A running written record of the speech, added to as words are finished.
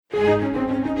We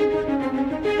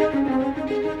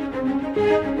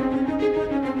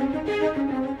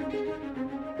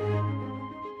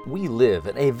live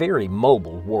in a very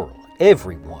mobile world.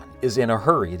 Everyone is in a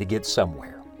hurry to get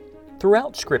somewhere.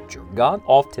 Throughout Scripture, God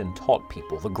often taught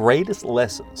people the greatest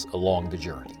lessons along the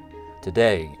journey.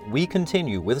 Today, we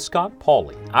continue with Scott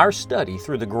Pauley, our study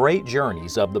through the great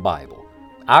journeys of the Bible.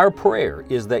 Our prayer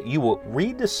is that you will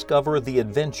rediscover the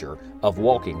adventure of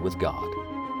walking with God.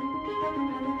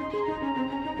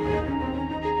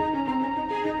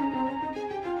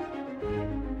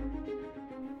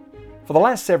 For the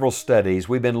last several studies,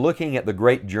 we've been looking at the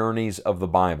great journeys of the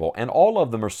Bible, and all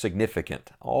of them are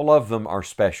significant. All of them are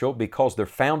special because they're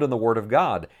found in the Word of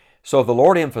God. So if the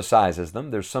Lord emphasizes them,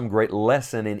 there's some great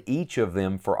lesson in each of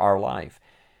them for our life.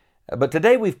 But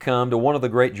today we've come to one of the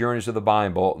great journeys of the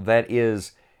Bible that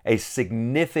is a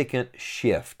significant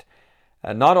shift,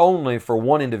 not only for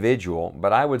one individual,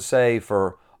 but I would say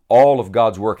for all of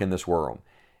God's work in this world.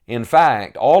 In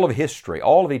fact, all of history,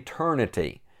 all of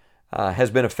eternity,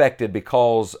 has been affected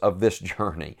because of this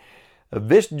journey.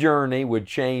 This journey would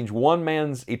change one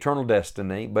man's eternal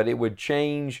destiny, but it would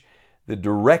change the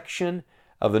direction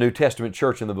of the New Testament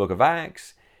church in the book of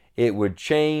Acts. It would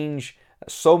change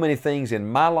so many things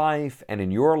in my life and in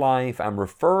your life. I'm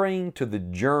referring to the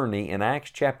journey in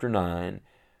Acts chapter 9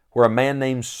 where a man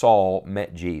named Saul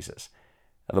met Jesus.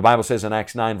 The Bible says in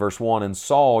Acts 9 verse 1, "And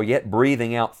Saul, yet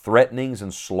breathing out threatenings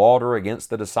and slaughter against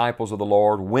the disciples of the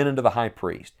Lord, went unto the high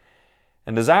priest,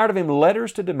 and desired of him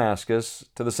letters to Damascus,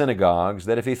 to the synagogues,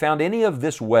 that if he found any of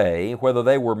this way, whether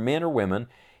they were men or women,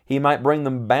 he might bring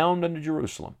them bound unto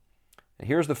Jerusalem." And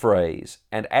here's the phrase,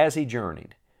 "And as he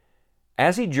journeyed."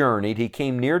 As he journeyed, he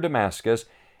came near Damascus,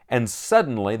 and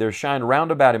suddenly there shined round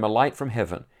about him a light from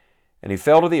heaven. And he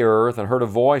fell to the earth, and heard a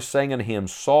voice saying unto him,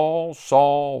 "Saul,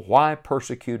 Saul, why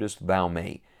persecutest thou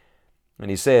me?" And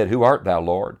he said, "Who art thou,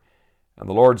 Lord?" And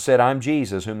the Lord said, "I'm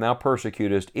Jesus, whom thou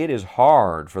persecutest. It is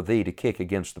hard for thee to kick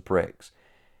against the pricks."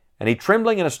 And he,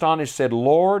 trembling and astonished, said,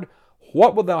 "Lord,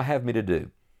 what wilt thou have me to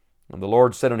do?" And the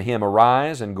Lord said unto him,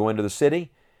 "Arise, and go into the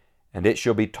city, and it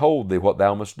shall be told thee what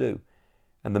thou must do."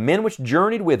 And the men which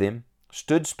journeyed with him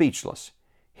stood speechless,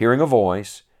 hearing a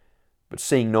voice, but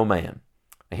seeing no man.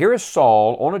 Now, here is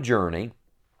Saul on a journey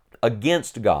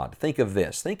against God. Think of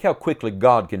this. Think how quickly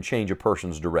God can change a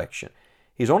person's direction.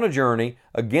 He's on a journey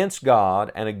against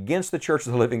God and against the church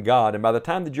of the living God, and by the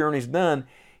time the journey's done,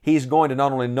 he's going to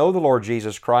not only know the Lord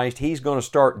Jesus Christ, he's going to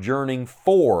start journeying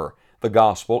for the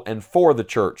gospel and for the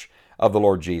church of the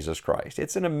Lord Jesus Christ.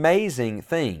 It's an amazing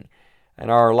thing. In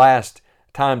our last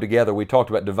time together, we talked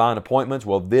about divine appointments.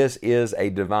 Well, this is a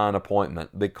divine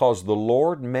appointment because the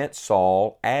Lord met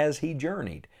Saul as he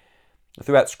journeyed.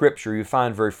 Throughout Scripture, you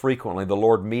find very frequently the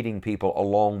Lord meeting people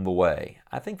along the way.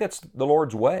 I think that's the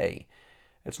Lord's way.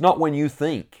 It's not when you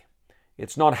think.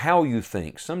 It's not how you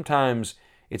think. Sometimes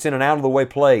it's in an out-of-the-way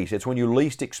place. It's when you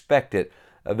least expect it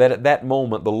that at that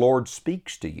moment the Lord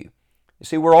speaks to you. You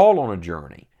see, we're all on a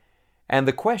journey. And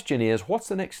the question is, what's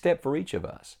the next step for each of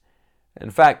us? In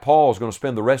fact, Paul is going to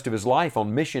spend the rest of his life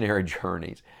on missionary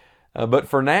journeys. But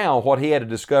for now, what he had to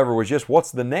discover was just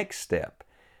what's the next step.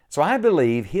 So I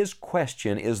believe his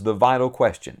question is the vital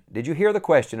question. Did you hear the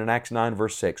question in Acts 9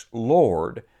 verse 6?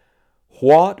 "Lord,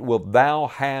 what wilt thou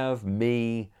have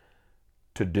me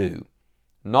to do?"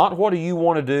 Not what do you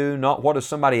want to do, not what does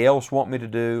somebody else want me to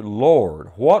do.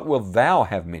 "Lord, what wilt thou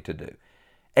have me to do?"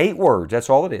 8 words, that's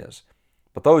all it is.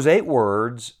 But those 8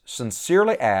 words,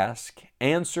 sincerely asked,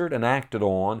 answered, and acted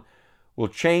on, will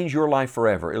change your life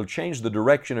forever. It'll change the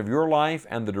direction of your life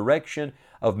and the direction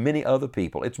of many other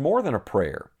people. It's more than a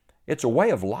prayer. It's a way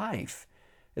of life.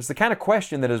 It's the kind of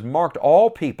question that has marked all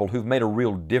people who've made a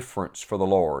real difference for the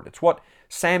Lord. It's what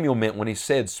Samuel meant when he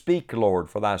said, "Speak, Lord,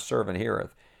 for thy servant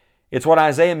heareth." It's what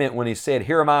Isaiah meant when he said,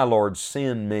 "Here am I, Lord,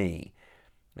 send me."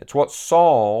 It's what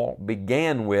Saul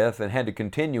began with and had to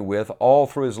continue with all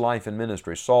through his life and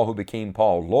ministry. Saul who became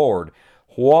Paul. "Lord,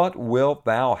 what wilt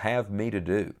thou have me to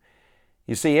do?"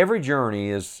 You see, every journey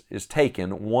is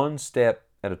taken one step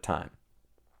at a time.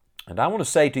 And I want to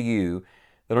say to you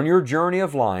that on your journey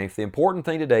of life, the important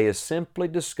thing today is simply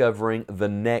discovering the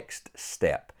next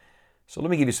step. So let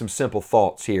me give you some simple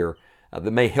thoughts here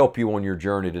that may help you on your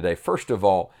journey today. First of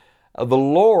all, the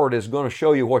Lord is going to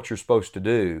show you what you're supposed to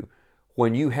do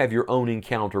when you have your own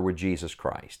encounter with Jesus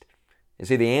Christ. You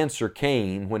see, the answer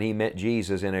came when he met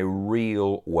Jesus in a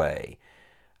real way.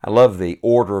 I love the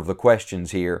order of the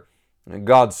questions here.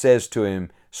 God says to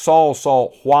him, "Saul,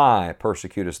 Saul, why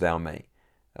persecutest thou me?"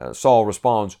 Saul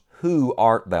responds, "Who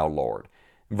art thou, Lord?"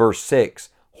 Verse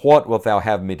 6, "What wilt thou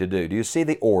have me to do?" Do you see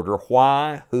the order?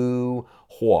 Why, who,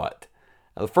 what?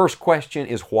 The first question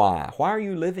is why. Why are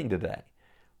you living today?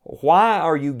 Why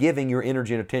are you giving your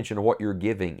energy and attention to what you're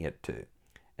giving it to?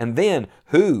 And then,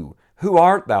 who? Who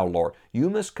art thou, Lord?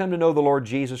 You must come to know the Lord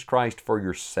Jesus Christ for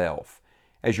yourself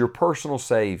as your personal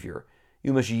Savior.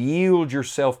 You must yield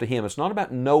yourself to Him. It's not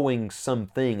about knowing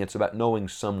something, it's about knowing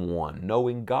someone,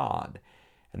 knowing God.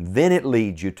 And then it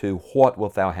leads you to, what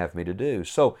wilt thou have me to do?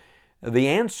 So the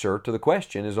answer to the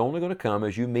question is only going to come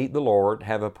as you meet the Lord,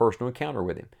 have a personal encounter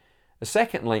with Him.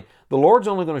 Secondly, the Lord's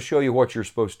only going to show you what you're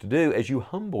supposed to do as you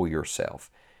humble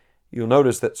yourself. You'll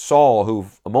notice that Saul, who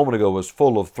a moment ago was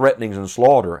full of threatenings and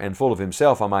slaughter, and full of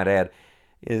himself, I might add,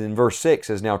 in verse 6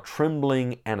 is now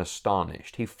trembling and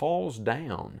astonished. He falls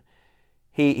down.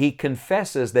 He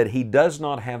confesses that he does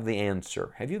not have the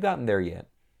answer. Have you gotten there yet?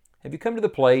 Have you come to the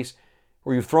place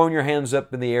where you've thrown your hands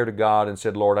up in the air to God and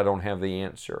said, Lord, I don't have the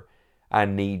answer. I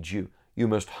need you. You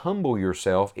must humble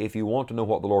yourself if you want to know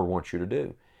what the Lord wants you to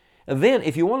do. And then,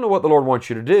 if you want to know what the Lord wants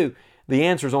you to do, the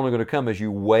answer is only going to come as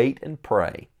you wait and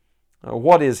pray.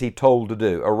 What is He told to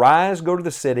do? Arise, go to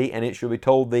the city, and it shall be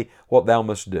told thee what thou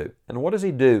must do. And what does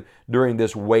He do during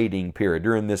this waiting period,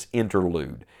 during this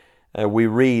interlude? We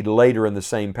read later in the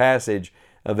same passage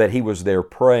that he was there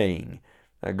praying.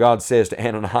 God says to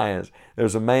Ananias,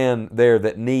 there's a man there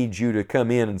that needs you to come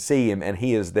in and see him, and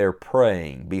he is there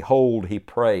praying. Behold, he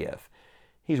prayeth.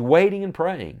 He's waiting and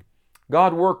praying.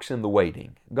 God works in the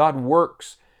waiting. God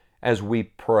works as we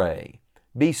pray.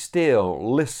 Be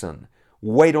still, listen,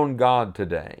 wait on God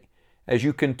today. As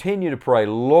you continue to pray,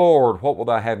 Lord, what will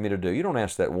thou have me to do? You don't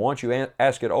ask that once, you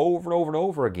ask it over and over and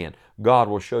over again. God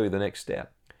will show you the next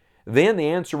step. Then the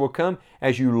answer will come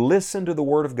as you listen to the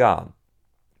Word of God.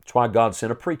 That's why God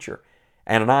sent a preacher.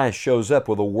 Ananias shows up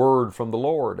with a word from the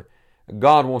Lord.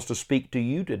 God wants to speak to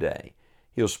you today.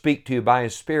 He'll speak to you by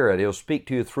His Spirit. He'll speak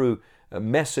to you through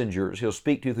messengers. He'll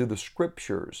speak to you through the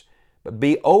Scriptures. But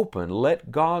be open.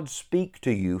 Let God speak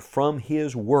to you from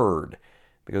His Word,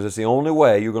 because it's the only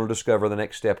way you're going to discover the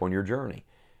next step on your journey.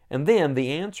 And then the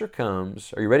answer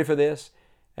comes, are you ready for this?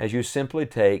 As you simply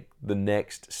take the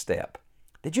next step.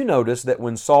 Did you notice that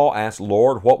when Saul asked,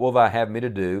 Lord, what will thou have me to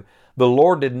do? The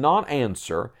Lord did not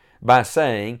answer by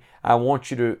saying, I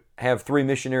want you to have 3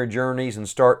 missionary journeys and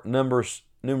start numerous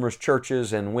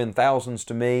churches and win thousands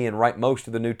to me and write most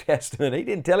of the New Testament. He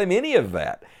didn't tell him any of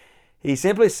that. He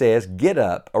simply says, get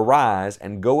up, arise,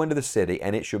 and go into the city,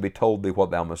 and it shall be told thee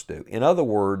what thou must do. In other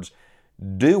words,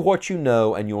 do what you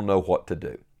know and you'll know what to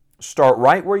do. Start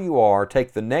right where you are,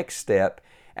 take the next step,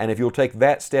 and if you'll take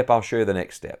that step, I'll show you the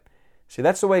next step. See,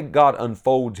 that's the way God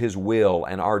unfolds His will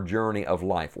and our journey of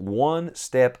life, one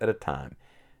step at a time.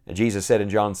 And Jesus said in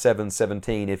John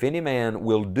 7:17, if any man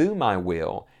will do my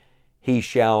will, he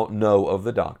shall know of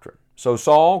the doctrine. So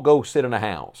Saul, go sit in a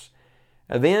house.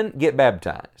 And then get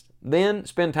baptized. Then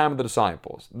spend time with the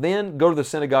disciples. Then go to the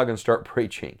synagogue and start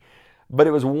preaching. But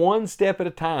it was one step at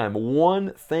a time,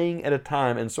 one thing at a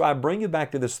time. And so I bring you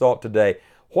back to this thought today.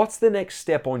 What's the next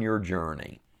step on your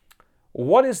journey?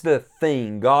 What is the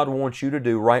thing God wants you to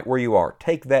do right where you are?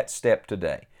 Take that step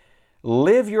today.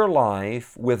 Live your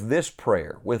life with this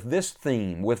prayer, with this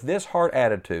theme, with this heart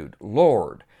attitude.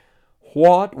 Lord,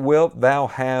 what wilt thou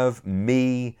have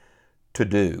me to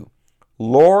do?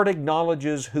 Lord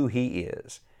acknowledges who He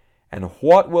is. And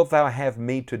what wilt thou have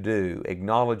me to do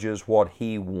acknowledges what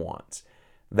He wants.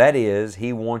 That is,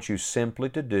 He wants you simply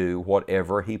to do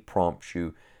whatever He prompts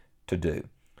you to do.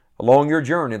 Along your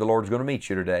journey, the Lord's going to meet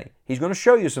you today. He's going to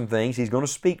show you some things. He's going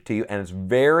to speak to you, and it's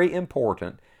very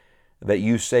important that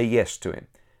you say yes to Him,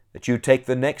 that you take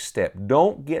the next step.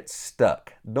 Don't get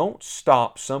stuck. Don't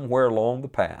stop somewhere along the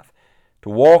path. To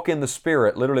walk in the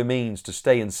Spirit literally means to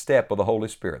stay in step with the Holy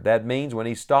Spirit. That means when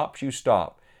He stops, you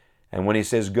stop. And when He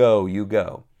says go, you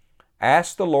go.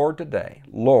 Ask the Lord today,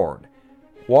 Lord,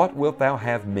 what wilt thou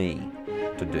have me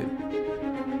to do?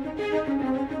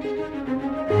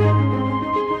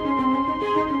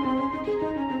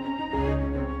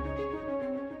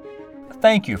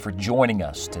 Thank you for joining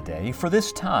us today for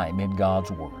this time in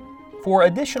God's Word. For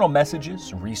additional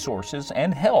messages, resources,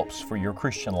 and helps for your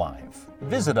Christian life,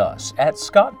 visit us at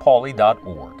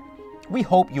scottpauley.org. We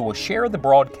hope you will share the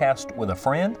broadcast with a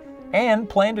friend and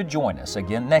plan to join us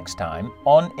again next time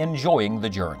on Enjoying the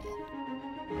Journey.